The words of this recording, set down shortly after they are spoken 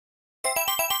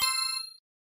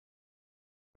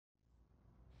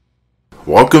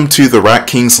Welcome to the Rat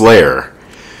King's lair.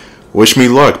 Wish me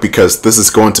luck because this is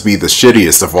going to be the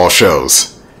shittiest of all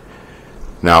shows.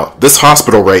 Now, this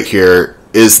hospital right here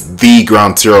is the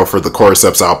ground zero for the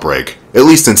cordyceps outbreak, at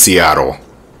least in Seattle.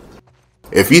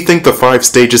 If you think the 5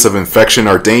 stages of infection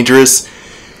are dangerous,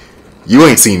 you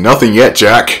ain't seen nothing yet,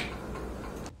 Jack.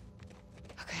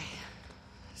 Okay.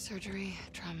 Surgery,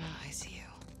 trauma, ICU.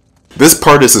 This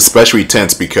part is especially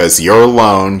tense because you're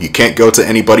alone, you can't go to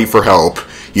anybody for help,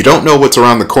 you don't know what's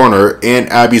around the corner, and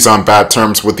Abby's on bad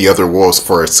terms with the other wolves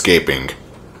for escaping.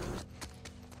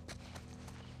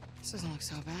 This doesn't look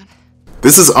so bad.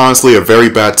 This is honestly a very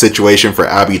bad situation for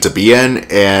Abby to be in,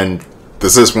 and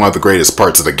this is one of the greatest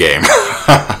parts of the game.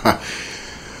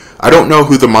 I don't know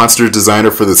who the monster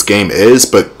designer for this game is,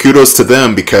 but kudos to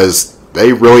them because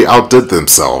they really outdid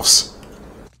themselves.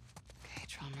 Okay,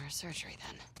 trauma or surgery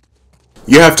then.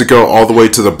 You have to go all the way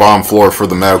to the bottom floor for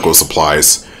the medical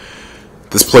supplies.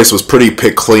 This place was pretty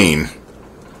picked clean.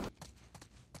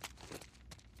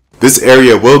 This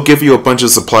area will give you a bunch of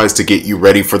supplies to get you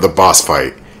ready for the boss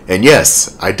fight. And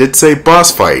yes, I did say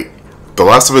boss fight. The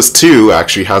Last of Us 2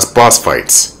 actually has boss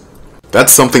fights.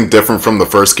 That's something different from the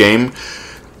first game,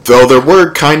 though there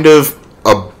were kind of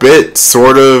a bit,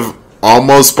 sort of,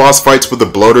 almost boss fights with the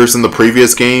bloaters in the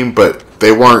previous game, but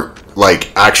they weren't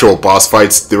like actual boss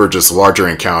fights, they were just larger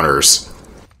encounters.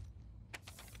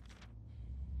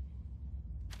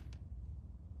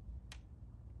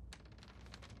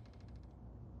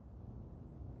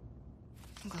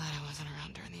 I'm glad I wasn't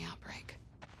around during the outbreak.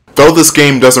 Though this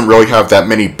game doesn't really have that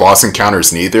many boss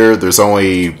encounters neither, there's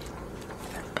only...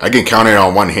 I can count it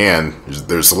on one hand.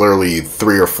 There's literally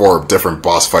 3 or 4 different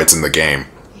boss fights in the game.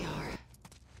 Yara.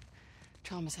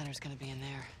 Trauma center's gonna be in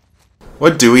there.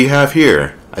 What do we have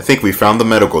here? I think we found the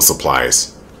medical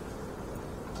supplies.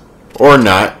 Or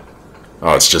not.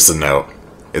 Oh, it's just a note.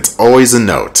 It's always a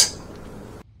note.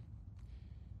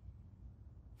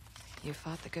 You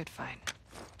fought the good fight.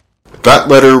 That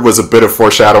letter was a bit of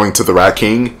foreshadowing to the Rat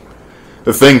King.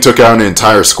 The thing took out an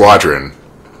entire squadron.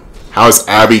 How is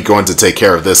Abby going to take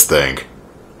care of this thing?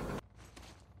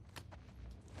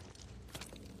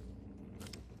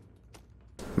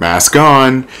 Mask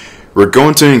on. We're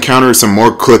going to encounter some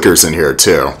more clickers in here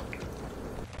too.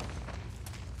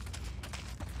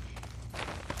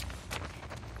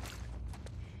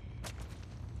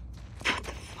 What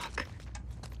the fuck?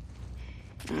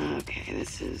 Okay,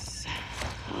 this is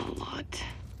a lot.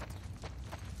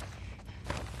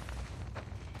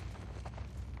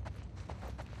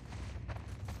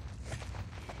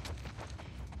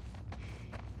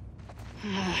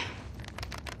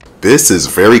 This is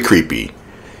very creepy.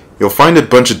 You'll find a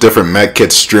bunch of different med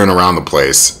kits strewn around the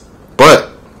place,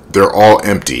 but they're all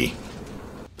empty.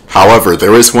 However,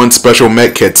 there is one special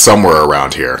med kit somewhere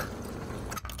around here.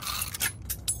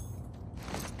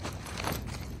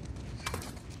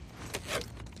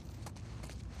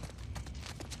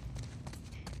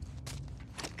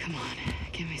 Come on,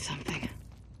 give me something.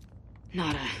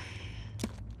 Not a...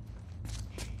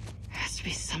 Has to be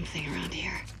something around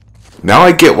here. Now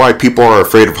I get why people are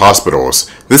afraid of hospitals.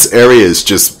 This area is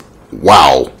just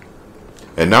wow.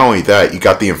 And not only that, you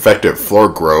got the infected floor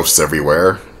growths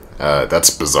everywhere. That's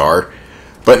bizarre.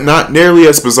 But not nearly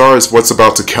as bizarre as what's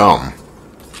about to come.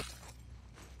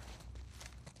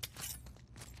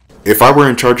 If I were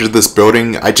in charge of this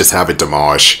building, I'd just have it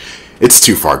demolished. It's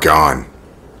too far gone.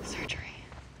 Surgery.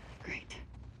 Great.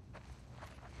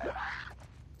 I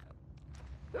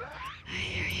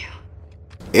hear you.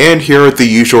 And here are the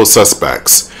usual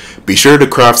suspects. Be sure to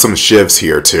craft some shivs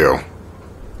here too.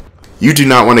 You do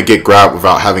not want to get grabbed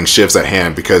without having shivs at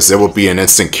hand because it will be an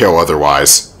instant kill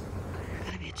otherwise. There's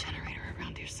gotta be a generator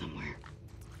around here somewhere.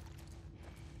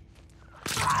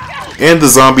 And the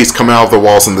zombies come out of the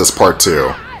walls in this part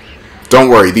too. Don't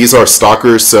worry, these are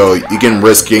stalkers, so you can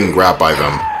risk getting grabbed by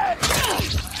them. I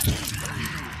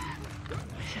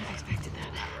should have expected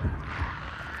that.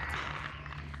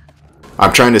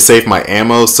 I'm trying to save my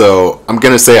ammo, so I'm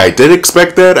gonna say I did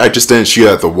expect that, I just didn't shoot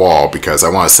at the wall because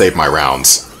I want to save my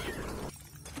rounds.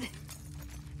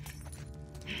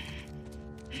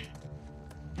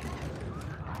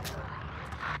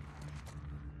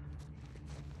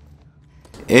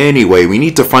 Anyway, we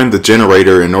need to find the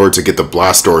generator in order to get the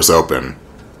blast doors open.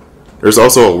 There's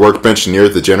also a workbench near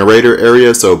the generator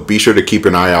area, so be sure to keep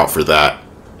an eye out for that.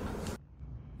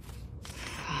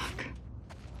 Fuck.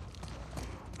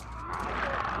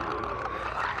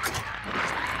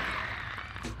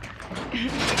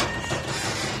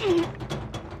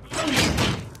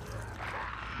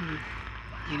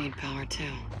 You need power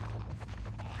too.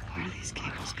 Where do these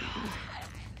cables go?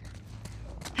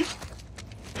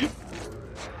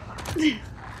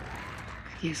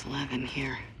 use Levin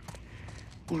here.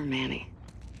 Or Manny.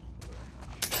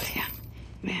 Yeah,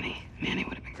 Manny. Manny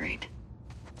would have been great.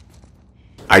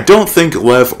 I don't think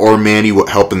Lev or Manny would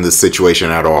help in this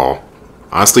situation at all.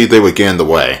 Honestly, they would get in the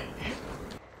way.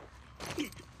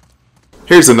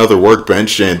 Here's another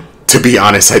workbench, and to be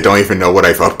honest, I don't even know what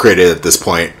I've upgraded at this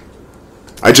point.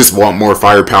 I just want more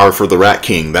firepower for the Rat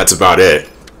King, that's about it.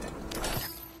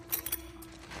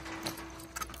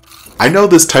 I know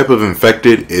this type of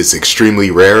infected is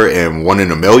extremely rare and 1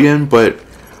 in a million, but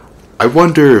I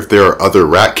wonder if there are other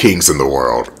Rat Kings in the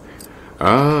world.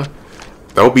 That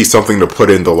would be something to put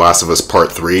in The Last of Us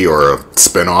Part 3 or a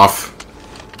spin-off.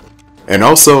 And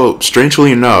also,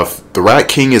 strangely enough, the Rat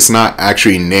King is not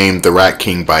actually named the Rat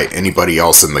King by anybody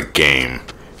else in the game.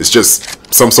 It's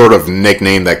just some sort of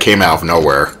nickname that came out of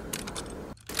nowhere.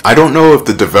 I don't know if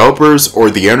the developers or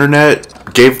the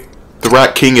internet gave the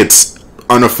Rat King its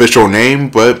unofficial name,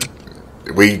 but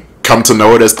we come to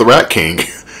know it as the Rat King.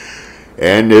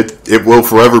 And it will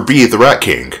forever be the Rat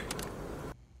King.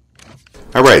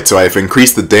 Alright, so I've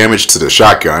increased the damage to the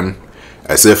shotgun,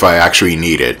 as if I actually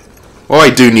need it. Well, I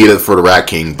do need it for the Rat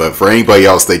King, but for anybody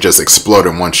else, they just explode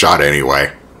in one shot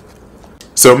anyway.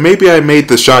 So maybe I made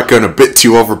the shotgun a bit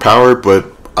too overpowered, but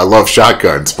I love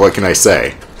shotguns, what can I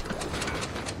say?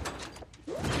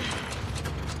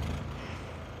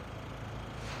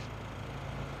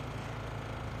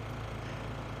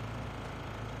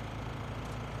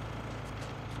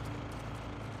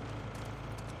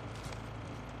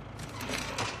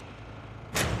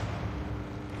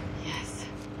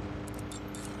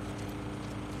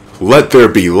 Let there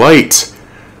be light!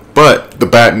 But the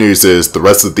bad news is the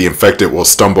rest of the infected will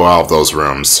stumble out of those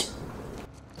rooms.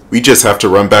 We just have to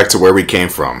run back to where we came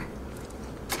from.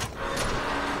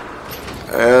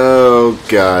 Oh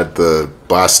god, the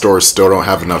blast doors still don't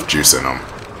have enough juice in them.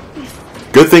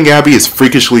 Good thing Abby is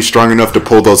freakishly strong enough to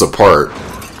pull those apart.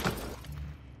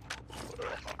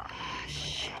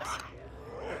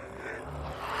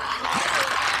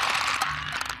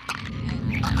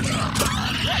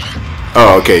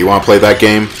 Oh, okay, you want to play that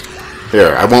game?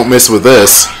 Here, I won't miss with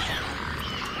this.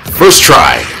 First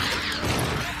try!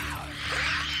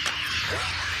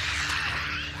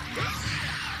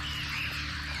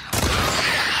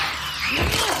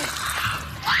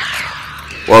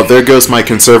 Well, there goes my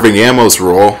conserving ammos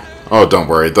rule. Oh, don't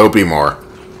worry, there'll be more.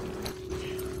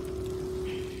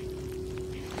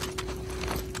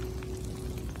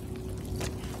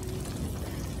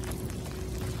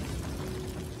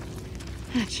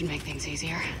 That should make things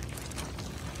easier.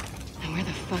 Now where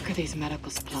the fuck are these medical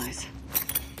supplies?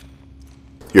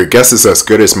 Your guess is as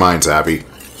good as mine, Abby.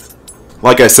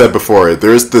 Like I said before,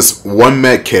 there's this one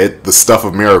med kit, the Stuff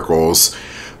of Miracles,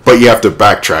 but you have to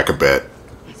backtrack a bit.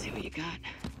 Let's see what you got.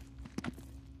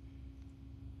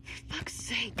 For fuck's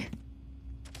sake.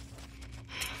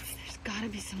 There's gotta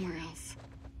be somewhere else.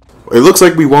 It looks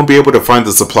like we won't be able to find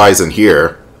the supplies in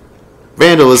here.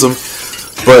 Vandalism.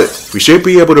 But we should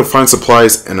be able to find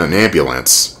supplies in an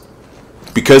ambulance.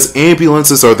 Because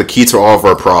ambulances are the key to all of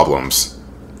our problems.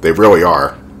 They really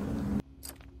are.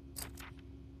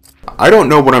 I don't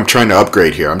know what I'm trying to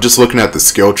upgrade here. I'm just looking at the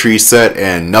skill tree set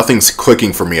and nothing's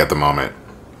clicking for me at the moment.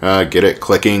 Get it?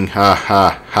 Clicking? Ha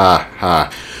ha ha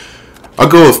ha. I'll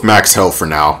go with max health for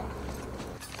now.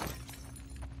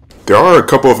 There are a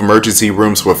couple of emergency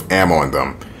rooms with ammo in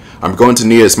them. I'm going to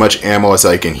need as much ammo as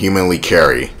I can humanly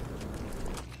carry.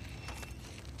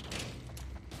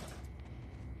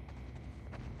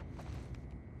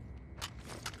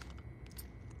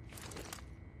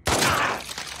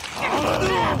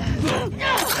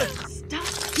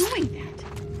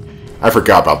 I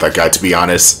forgot about that guy, to be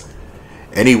honest.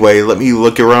 Anyway, let me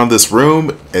look around this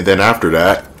room, and then after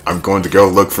that, I'm going to go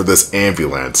look for this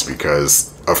ambulance,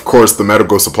 because, of course, the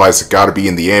medical supplies have got to be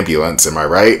in the ambulance, am I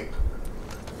right?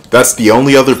 That's the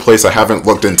only other place I haven't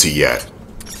looked into yet.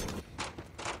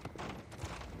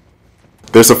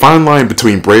 There's a fine line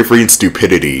between bravery and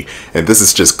stupidity, and this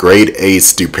is just grade A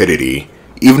stupidity.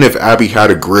 Even if Abby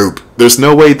had a group, there's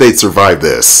no way they'd survive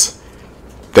this.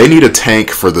 They need a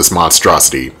tank for this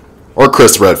monstrosity. Or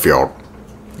Chris Redfield.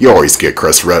 You always get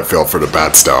Chris Redfield for the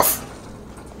bad stuff.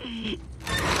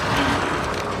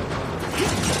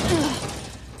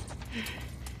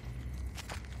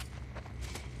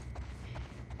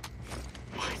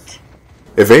 What?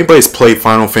 If anybody's played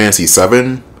Final Fantasy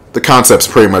VII, the concept's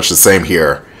pretty much the same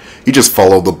here. You just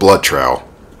follow the blood trail.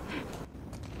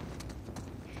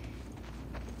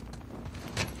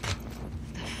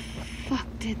 The fuck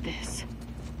did this?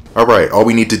 Alright, all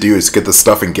we need to do is get the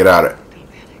stuff and get out of it.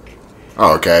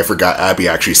 Oh, okay, I forgot Abby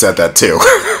actually said that too.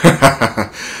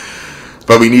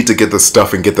 But we need to get the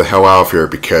stuff and get the hell out of here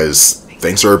because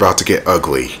Things are about to get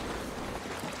ugly.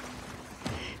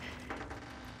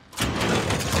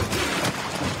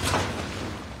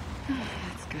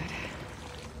 That's good.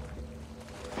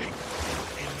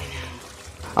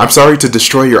 I'm sorry to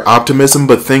destroy your optimism,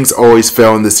 but things always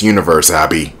fail in this universe,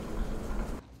 Abby.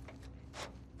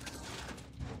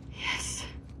 Yes.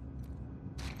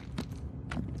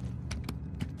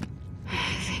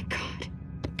 Thank God.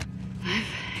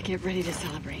 Get ready to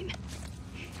celebrate.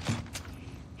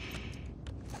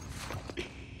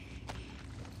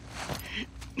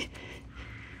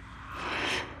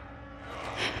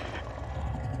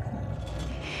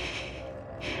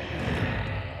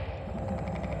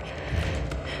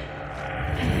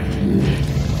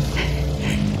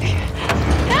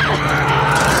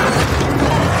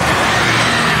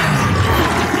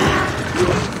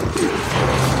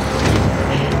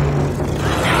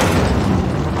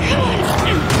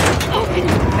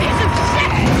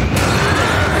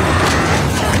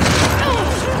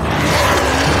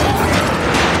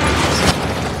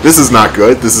 This is not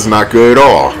good. This is not good at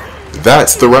all.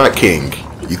 That's the Rat King.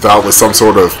 You thought it was some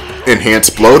sort of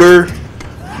enhanced bloater?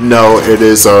 No, it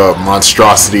is a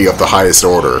monstrosity of the highest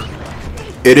order.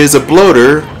 It is a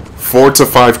bloater, 4 to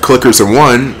 5 clickers in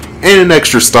one, and an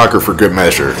extra stalker for good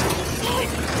measure.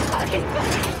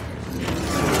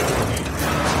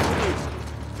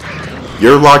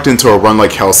 You're locked into a run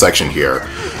like hell section here.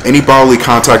 Any bodily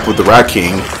contact with the Rat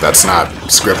King, that's not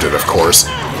scripted of course,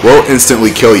 will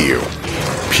instantly kill you.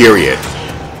 Period.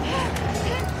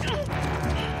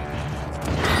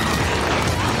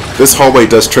 This hallway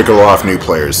does trigger off new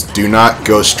players. Do not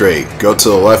go straight. Go to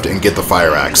the left and get the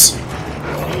fire axe.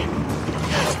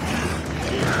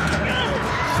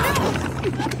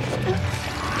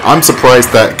 I'm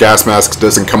surprised that gas mask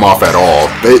doesn't come off at all.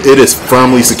 It is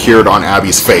firmly secured on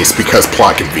Abby's face because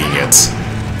plot convenience.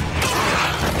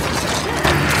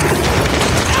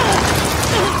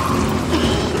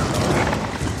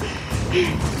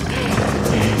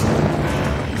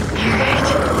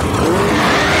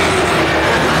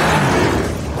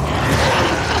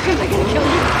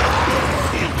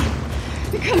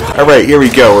 Alright, here we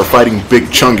go. We're fighting Big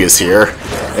Chungus here.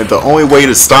 And the only way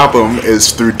to stop him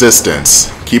is through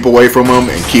distance. Keep away from him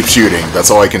and keep shooting.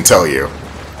 That's all I can tell you.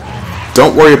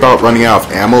 Don't worry about running out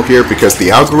of ammo here because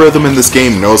the algorithm in this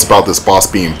game knows about this boss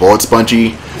being bullet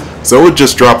spongy. So it would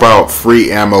just drop out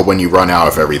free ammo when you run out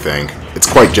of everything.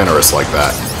 It's quite generous like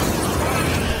that.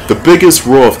 The biggest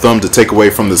rule of thumb to take away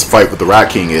from this fight with the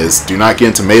Rat King is do not get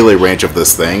into melee range of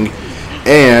this thing.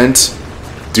 And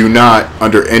do not,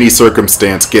 under any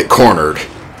circumstance, get cornered.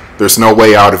 There's no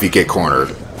way out if you get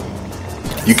cornered.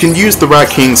 You can use the Rat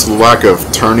King's lack of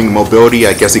turning mobility,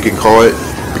 I guess you can call it,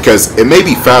 because it may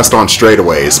be fast on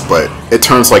straightaways, but it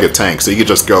turns like a tank, so you can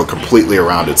just go completely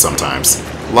around it sometimes,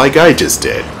 like I just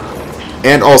did.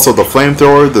 And also the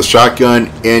flamethrower, the shotgun,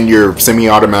 and your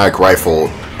semi-automatic rifle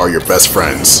are your best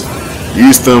friends.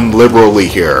 Use them liberally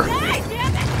here.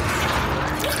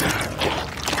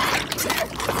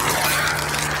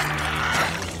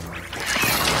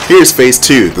 Here's phase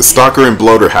 2, the stalker and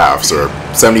bloater halves, or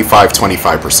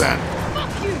 75-25%.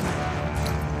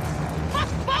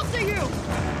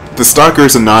 The stalker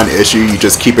is a non-issue, you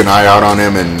just keep an eye out on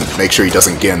him and make sure he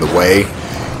doesn't get in the way.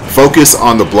 Focus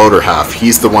on the bloater half,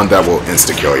 he's the one that will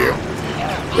insta-kill you.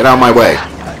 Get out of my way.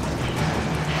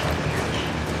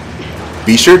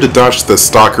 Be sure to dodge the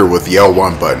stalker with the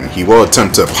L1 button, he will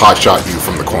attempt to potshot you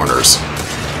from the corners.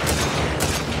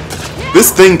 This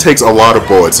thing takes a lot of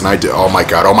bullets, and oh my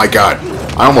god,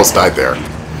 I almost died there.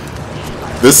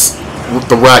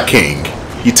 The Rat King,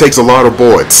 he takes a lot of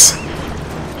bullets.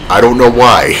 I don't know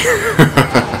why.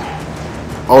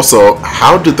 Also,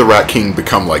 how did the Rat King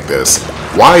become like this?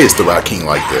 Why is the Rat King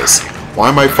like this? Why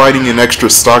am I fighting an extra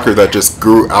stalker that just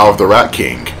grew out of the Rat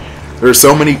King? There are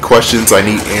so many questions I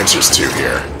need answers to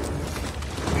here.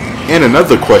 And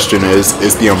another question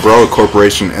is the Umbrella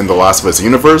Corporation in the Last of Us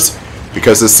universe?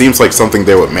 Because it seems like something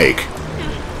they would make.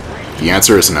 The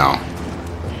answer is no.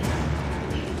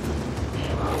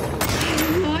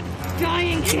 I'm not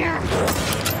dying here.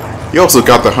 You also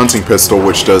got the hunting pistol,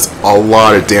 which does a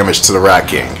lot of damage to the Rat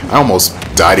King. I almost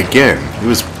died again. He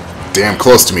was damn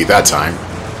close to me that time.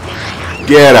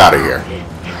 Get out of here.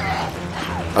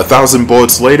 1,000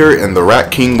 bullets later, and the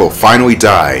Rat King will finally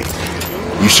die.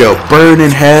 You shall burn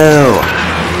in hell.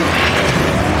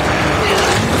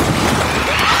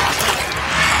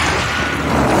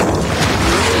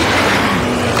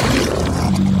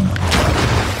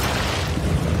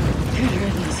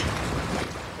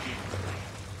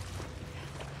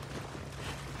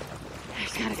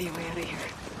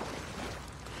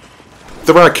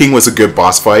 The Rat King was a good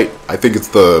boss fight. I think it's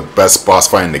the best boss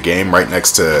fight in the game, right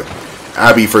next to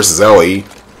Abby versus Ellie.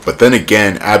 But then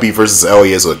again, Abby versus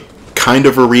Ellie is a kind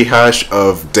of a rehash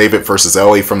of David versus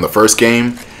Ellie from the first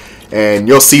game, and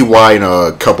you'll see why in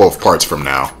a couple of parts from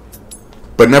now.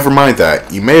 But never mind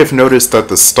that, you may have noticed that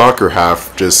the Stalker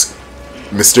half just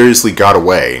mysteriously got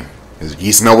away.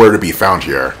 He's nowhere to be found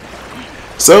here.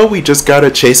 So we just gotta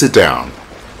chase it down.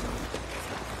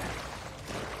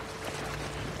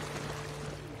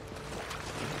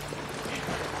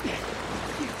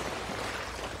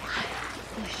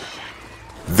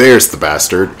 There's the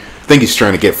bastard. Think he's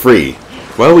trying to get free.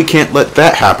 Well, we can't let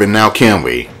that happen now, can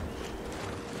we?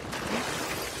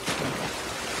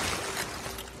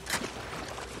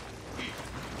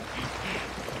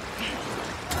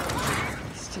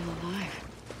 Still alive.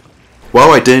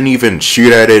 Well, I didn't even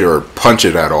shoot at it or punch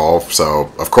it at all,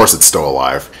 so of course it's still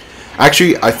alive.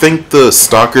 Actually, I think the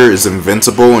Stalker is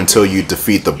invincible until you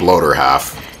defeat the bloater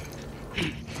half.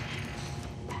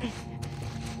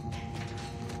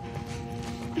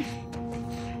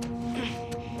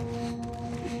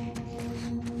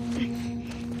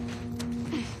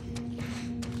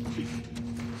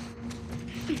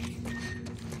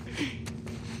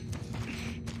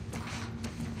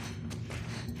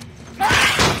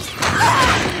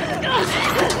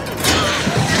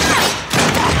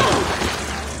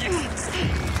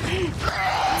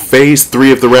 Phase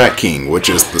 3 of the Rat King, which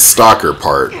is the Stalker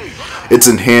part. It's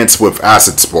enhanced with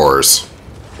acid spores.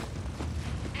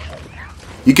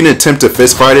 You can attempt to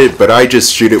fistfight it, but I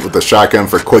just shoot it with a shotgun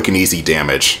for quick and easy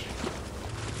damage.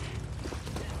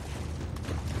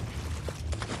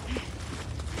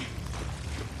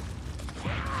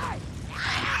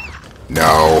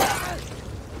 No.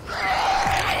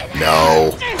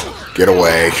 No. Get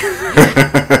away.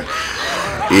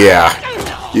 Yeah.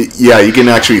 Yeah, you can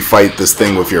actually fight this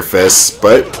thing with your fists,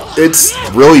 but it's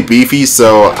really beefy,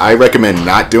 so I recommend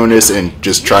not doing this and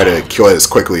just try to kill it as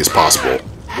quickly as possible.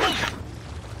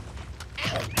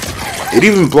 It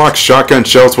even blocks shotgun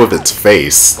shells with its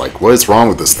face. Like, what is wrong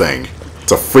with this thing?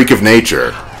 It's a freak of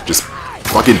nature. Just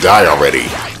fucking die already.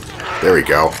 There we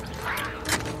go.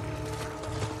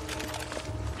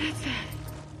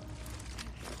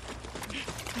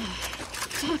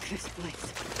 Fuck this place.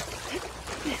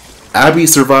 Abby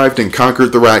survived and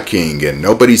conquered the Rat King, and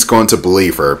nobody's going to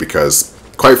believe her because,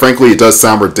 quite frankly, it does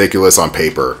sound ridiculous on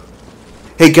paper.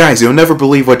 Hey guys, you'll never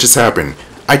believe what just happened.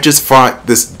 I just fought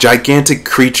this gigantic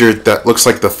creature that looks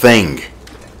like the Thing.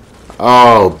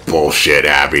 Oh, bullshit,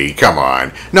 Abby. Come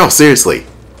on. No, seriously.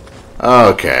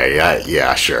 Okay,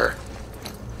 yeah, sure.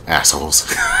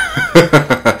 Assholes.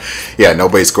 Yeah,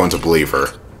 nobody's going to believe her.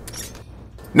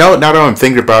 No, now that I'm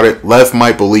thinking about it, Lev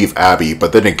might believe Abby,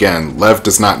 but then again, Lev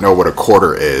does not know what a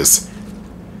quarter is.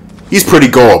 He's pretty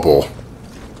gullible.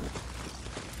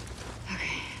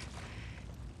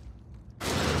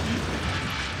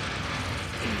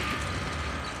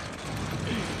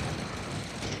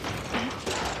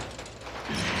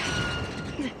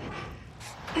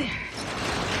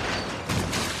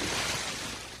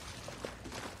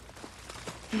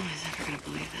 Nobody's ever gonna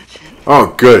believe that shit.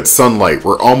 Oh good, sunlight.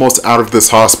 We're almost out of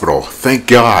this hospital. Thank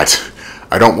God.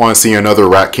 I don't want to see another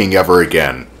Rat King ever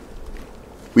again.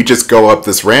 We just go up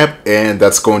this ramp, and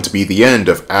that's going to be the end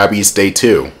of Abby's Day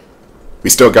 2. We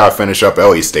still gotta finish up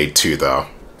Ellie's Day 2, though.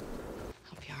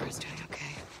 Hope Yara's doing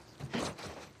okay.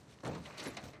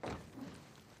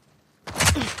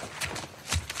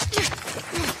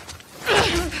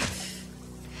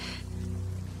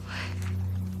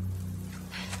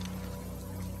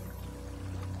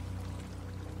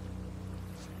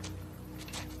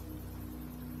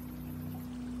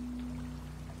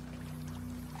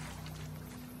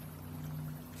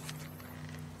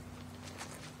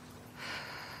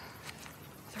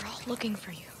 They're all looking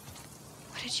for you.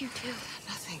 What did you do?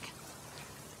 Nothing.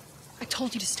 I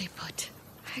told you to stay put.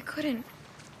 I couldn't.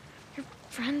 Your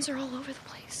friends are all over the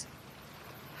place.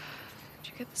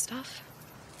 Did you get the stuff?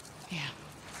 Yeah.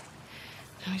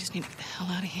 Now we just need to get the hell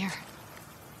out of here.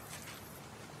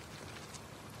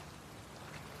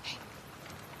 Hey.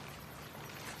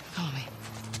 Follow me.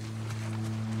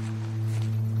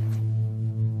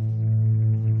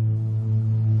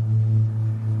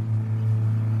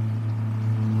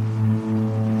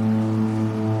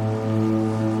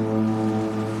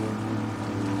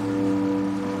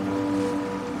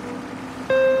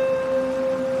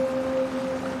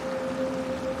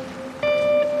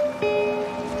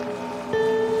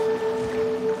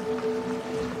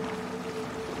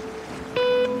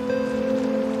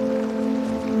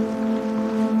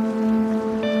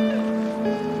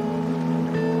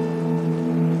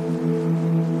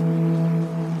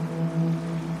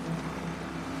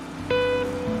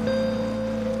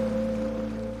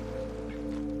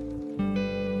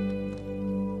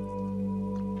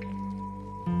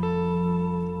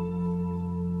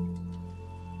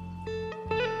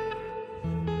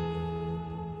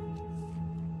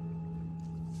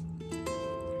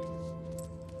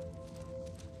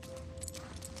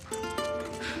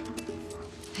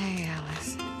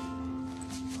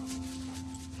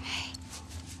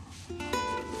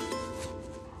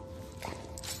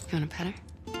 You want to pet her?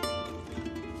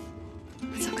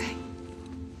 It's okay.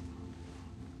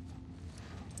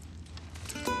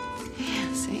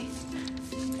 Yeah, see?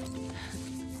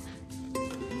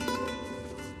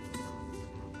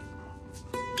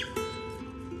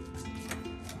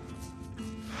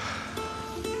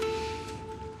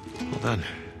 Well done.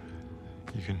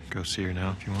 You can go see her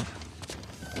now if you want.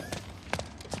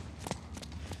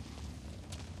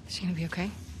 Is she gonna be okay?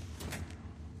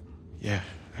 Yeah,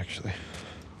 actually.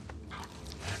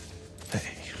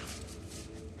 Hey.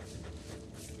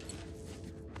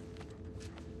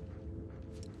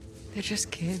 They're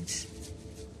just kids.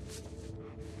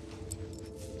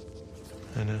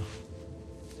 I know.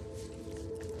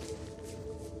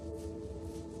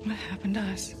 What happened to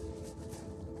us?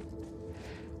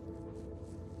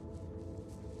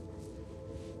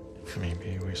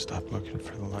 Maybe we stopped looking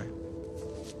for the light.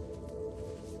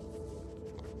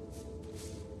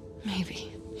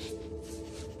 Maybe.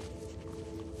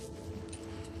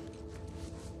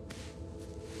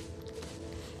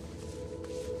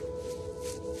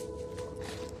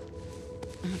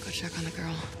 I'm gonna go check on the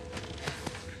girl.